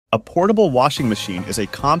A portable washing machine is a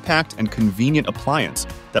compact and convenient appliance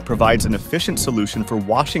that provides an efficient solution for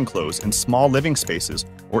washing clothes in small living spaces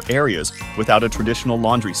or areas without a traditional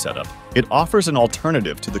laundry setup. It offers an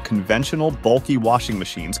alternative to the conventional, bulky washing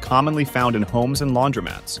machines commonly found in homes and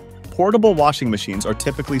laundromats. Portable washing machines are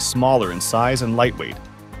typically smaller in size and lightweight,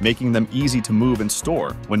 making them easy to move and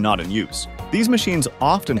store when not in use. These machines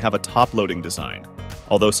often have a top-loading design,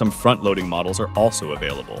 although some front-loading models are also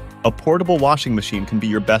available. A portable washing machine can be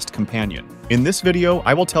your best companion. In this video,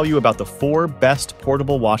 I will tell you about the 4 best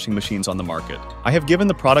portable washing machines on the market. I have given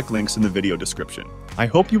the product links in the video description. I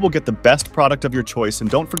hope you will get the best product of your choice, and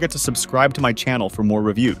don't forget to subscribe to my channel for more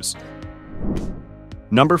reviews.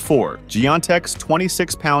 Number 4. Giantex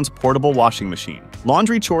 26 pounds portable washing machine.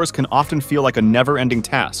 Laundry chores can often feel like a never-ending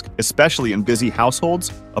task, especially in busy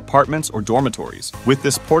households, apartments, or dormitories. With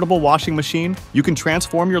this portable washing machine, you can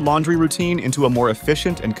transform your laundry routine into a more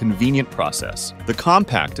efficient and convenient process. The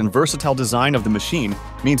compact and versatile design of the machine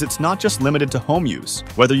means it's not just limited to home use.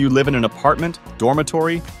 Whether you live in an apartment,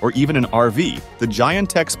 dormitory, or even an RV, the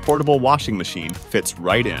Giantex portable washing machine fits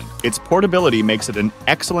right in. Its portability makes it an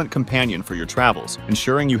excellent companion for your travels,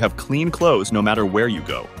 ensuring you have clean clothes no matter where you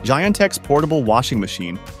go. Giantex portable washing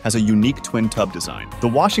machine has a unique twin tub design. The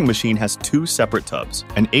washing machine has 2 separate tubs,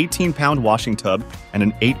 an 18-pound washing tub and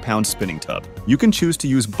an 8-pound spinning tub. You can choose to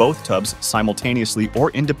use both tubs simultaneously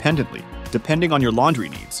or independently, depending on your laundry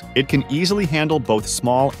needs. It can easily handle both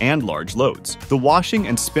small and large loads. The washing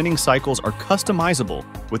and spinning cycles are customizable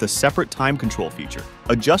with a separate time control feature.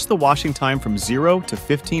 Adjust the washing time from 0 to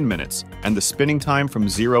 15 minutes and the spinning time from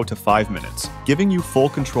 0 to 5 minutes, giving you full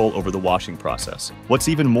control over the washing process. What's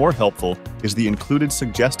even more helpful is the included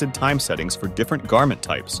suggested time settings for different garment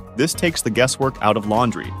types. This takes the guesswork out of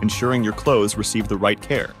laundry, ensuring your clothes receive the right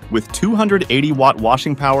care. With 280-watt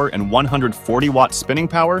washing power and 140-watt spinning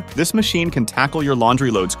power, this machine can tackle your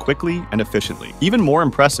laundry loads quickly and efficiently. Even more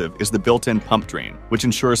impressive is the built-in pump drain, which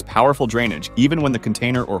ensures powerful drainage even when the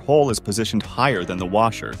container or hole is positioned higher than the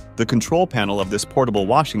washer. The control panel of this portable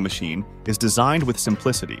washing machine is designed with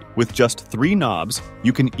simplicity. With just 3 knobs,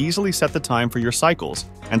 you can easily set the time for your cycles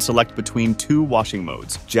and select between 2 washing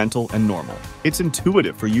modes, gentle and normal. It's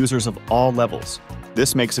intuitive for users of all levels.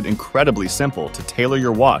 This makes it incredibly simple to tailor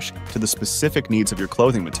your wash to the specific needs of your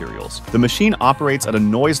clothing materials. The machine operates at a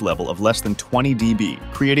noise level of less than 20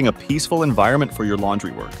 dB, creating a peaceful environment for your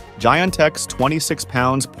laundry work. Giantex 26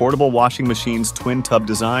 pounds portable washing machine's twin tub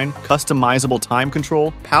design, customizable time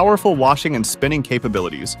control, powerful washing and spinning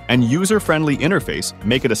capabilities, and user-friendly interface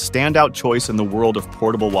make it a standout choice in the world of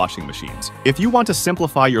portable washing machines. If you want to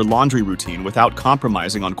simplify your laundry routine without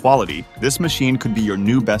compromising on quality, this machine could be your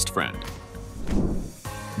new best friend.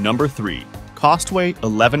 Number 3. Costway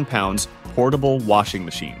 11 pounds portable washing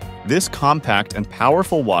machine. This compact and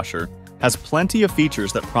powerful washer has plenty of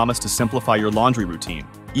features that promise to simplify your laundry routine,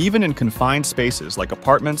 even in confined spaces like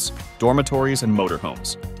apartments, dormitories, and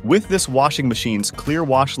motorhomes. With this washing machine's clear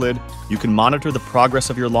wash lid, you can monitor the progress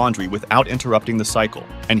of your laundry without interrupting the cycle.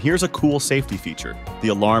 And here's a cool safety feature, the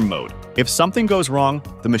alarm mode. If something goes wrong,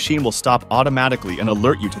 the machine will stop automatically and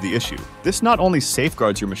alert you to the issue. This not only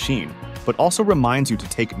safeguards your machine, but also reminds you to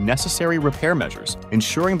take necessary repair measures,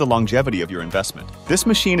 ensuring the longevity of your investment. This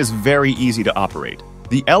machine is very easy to operate.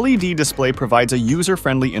 The LED display provides a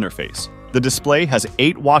user-friendly interface. The display has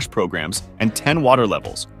 8 wash programs and 10 water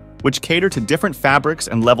levels, which cater to different fabrics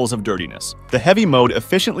and levels of dirtiness. The heavy mode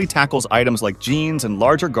efficiently tackles items like jeans and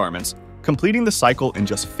larger garments, completing the cycle in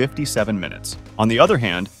just 57 minutes. On the other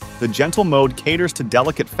hand, the gentle mode caters to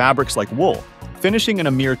delicate fabrics like wool, finishing in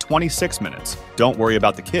a mere 26 minutes. Don't worry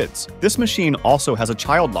about the kids. This machine also has a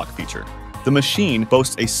child lock feature. The machine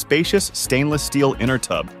boasts a spacious stainless steel inner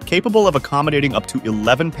tub capable of accommodating up to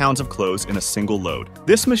 11 pounds of clothes in a single load.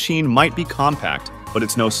 This machine might be compact, but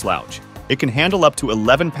it's no slouch. It can handle up to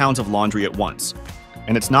 11 pounds of laundry at once.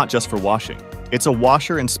 And it's not just for washing. It's a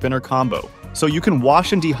washer and spinner combo, so you can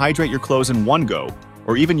wash and dehydrate your clothes in one go,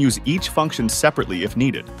 or even use each function separately if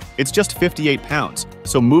needed. It's just 58 pounds,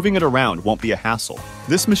 so moving it around won't be a hassle.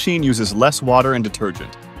 This machine uses less water and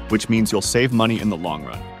detergent, which means you'll save money in the long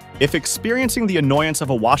run. If experiencing the annoyance of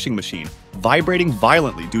a washing machine vibrating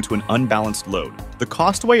violently due to an unbalanced load, the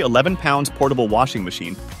Costway 11 pounds portable washing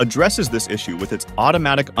machine addresses this issue with its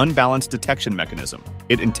automatic unbalanced detection mechanism.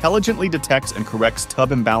 It intelligently detects and corrects tub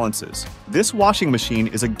imbalances. This washing machine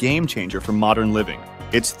is a game changer for modern living.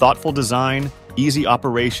 Its thoughtful design, easy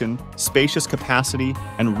operation, spacious capacity,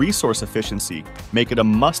 and resource efficiency make it a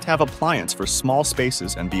must-have appliance for small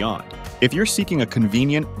spaces and beyond. If you're seeking a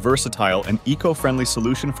convenient, versatile, and eco-friendly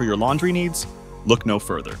solution for your laundry needs, look no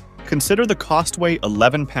further. Consider the Costway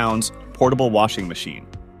 11 pounds portable washing machine.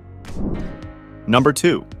 Number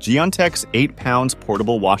 2. Giantex 8 pounds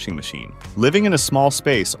portable washing machine. Living in a small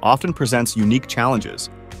space often presents unique challenges,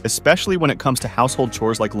 especially when it comes to household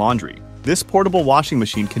chores like laundry. This portable washing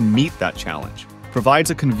machine can meet that challenge,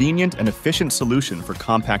 provides a convenient and efficient solution for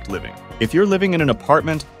compact living. If you're living in an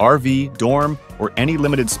apartment, RV, dorm, or any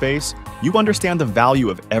limited space, you understand the value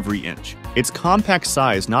of every inch. Its compact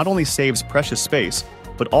size not only saves precious space,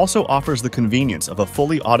 but also offers the convenience of a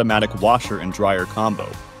fully automatic washer and dryer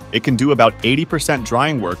combo. It can do about 80%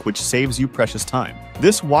 drying work, which saves you precious time.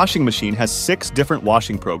 This washing machine has 6 different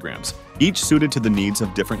washing programs, each suited to the needs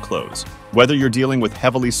of different clothes. Whether you're dealing with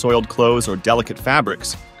heavily soiled clothes or delicate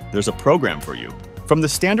fabrics, there's a program for you. From the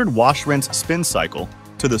standard wash-rinse-spin cycle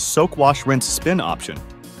to the soak-wash-rinse-spin option,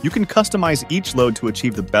 you can customize each load to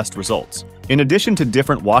achieve the best results. In addition to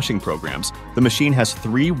different washing programs, the machine has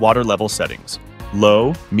 3 water level settings: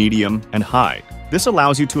 low, medium, and high. This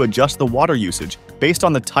allows you to adjust the water usage based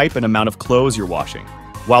on the type and amount of clothes you're washing.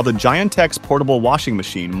 While the Giantex portable washing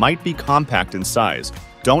machine might be compact in size,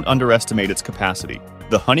 don't underestimate its capacity.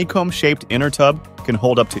 The honeycomb-shaped inner tub can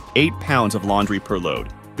hold up to 8 pounds of laundry per load.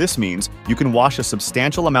 This means you can wash a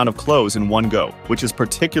substantial amount of clothes in one go, which is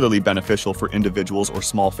particularly beneficial for individuals or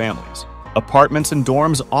small families. Apartments and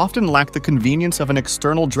dorms often lack the convenience of an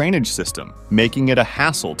external drainage system, making it a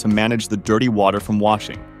hassle to manage the dirty water from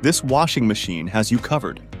washing. This washing machine has you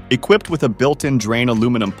covered. Equipped with a built-in drain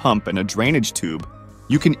aluminum pump and a drainage tube,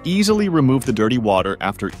 you can easily remove the dirty water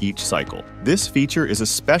after each cycle. This feature is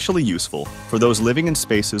especially useful for those living in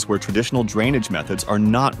spaces where traditional drainage methods are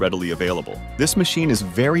not readily available. This machine is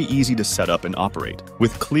very easy to set up and operate.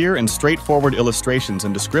 With clear and straightforward illustrations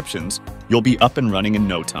and descriptions, you'll be up and running in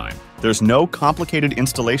no time. There's no complicated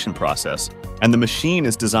installation process, and the machine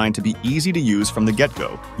is designed to be easy to use from the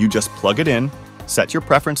get-go. You just plug it in, set your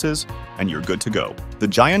preferences, and you're good to go. The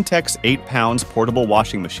Giantex 8 pounds portable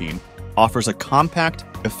washing machine offers a compact,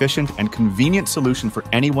 efficient, and convenient solution for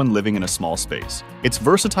anyone living in a small space. Its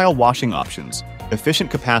versatile washing options,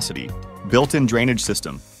 efficient capacity, built-in drainage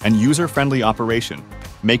system, and user-friendly operation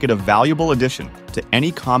make it a valuable addition to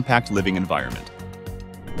any compact living environment.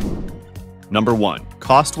 Number 1.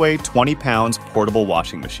 Costway 20 pounds portable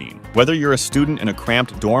washing machine. Whether you're a student in a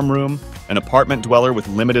cramped dorm room, an apartment dweller with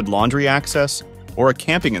limited laundry access, or a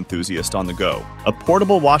camping enthusiast on the go, a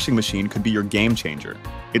portable washing machine could be your game changer.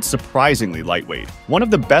 It's surprisingly lightweight. One of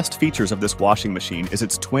the best features of this washing machine is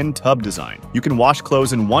its twin tub design. You can wash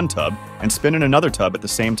clothes in one tub and spin in another tub at the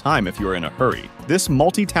same time if you're in a hurry. This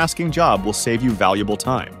multitasking job will save you valuable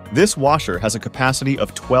time. This washer has a capacity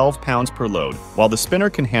of 12 pounds per load, while the spinner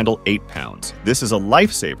can handle 8 pounds. This is a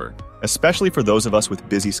lifesaver, especially for those of us with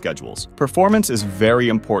busy schedules. Performance is very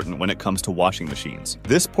important when it comes to washing machines.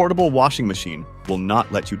 This portable washing machine will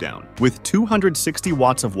not let you down. With 260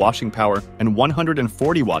 watts of washing power and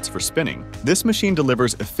 140 watts for spinning, this machine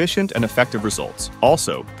delivers efficient and effective results.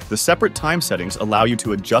 Also, the separate time settings allow you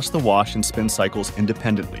to adjust the wash and spin cycles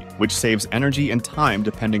independently, which saves energy and time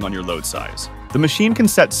depending on your load size. The machine can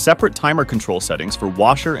set separate timer control settings for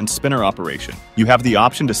washer and spinner operation. You have the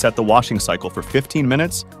option to set the washing cycle for 15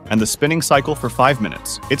 minutes and the spinning cycle for 5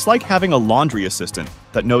 minutes. It's like having a laundry assistant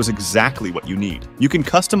that knows exactly what you need. You can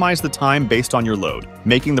customize the time based on your load,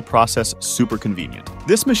 making the process super convenient.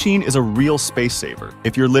 This machine is a real space saver.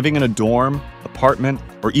 If you're living in a dorm, apartment,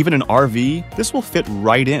 or even an RV, this will fit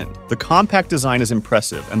right in. The compact design is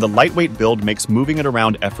impressive, and the lightweight build makes moving it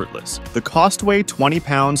around effortless. The Costway 20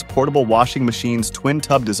 pounds portable washing machine's twin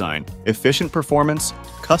tub design, efficient performance,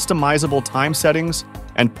 customizable time settings,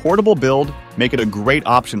 and portable build make it a great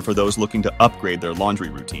option for those looking to upgrade their laundry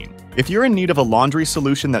routine. If you're in need of a laundry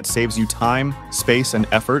solution that saves you time, space, and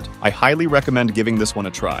effort, I highly recommend giving this one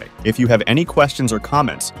a try. If you have any questions or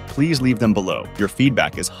comments, please leave them below. Your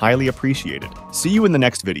feedback is highly appreciated. See you in the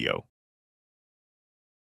next video.